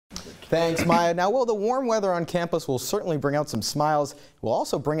Thanks, Maya. Now, while the warm weather on campus will certainly bring out some smiles, it will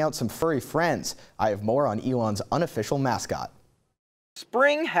also bring out some furry friends. I have more on Elon's unofficial mascot.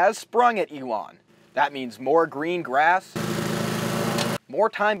 Spring has sprung at Elon. That means more green grass, more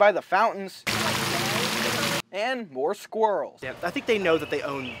time by the fountains, and more squirrels. Yeah, I think they know that they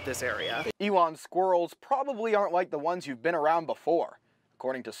own this area. Elon squirrels probably aren't like the ones you've been around before.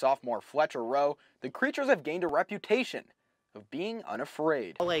 According to sophomore Fletcher Rowe, the creatures have gained a reputation of being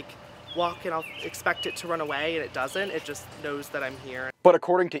unafraid. I'll walk and I'll expect it to run away and it doesn't. It just knows that I'm here. But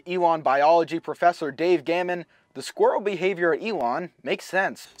according to Elon biology professor Dave Gammon, the squirrel behavior at Elon makes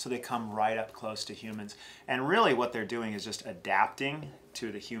sense. So they come right up close to humans. And really what they're doing is just adapting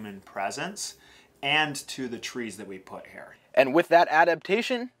to the human presence and to the trees that we put here. And with that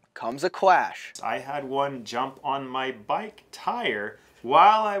adaptation comes a clash. I had one jump on my bike tire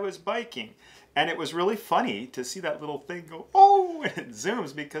while I was biking. And it was really funny to see that little thing go, oh, and it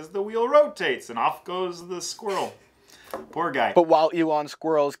zooms because the wheel rotates and off goes the squirrel. Poor guy. But while Elon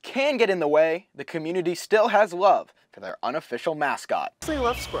squirrels can get in the way, the community still has love for their unofficial mascot. I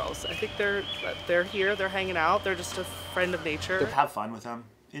love squirrels. I think they're here, they're hanging out, they're just a friend of nature. Have fun with them,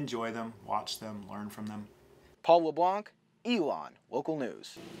 enjoy them, watch them, learn from them. Paul LeBlanc, Elon Local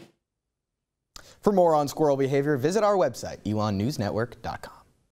News. For more on squirrel behavior, visit our website, elonnewsnetwork.com.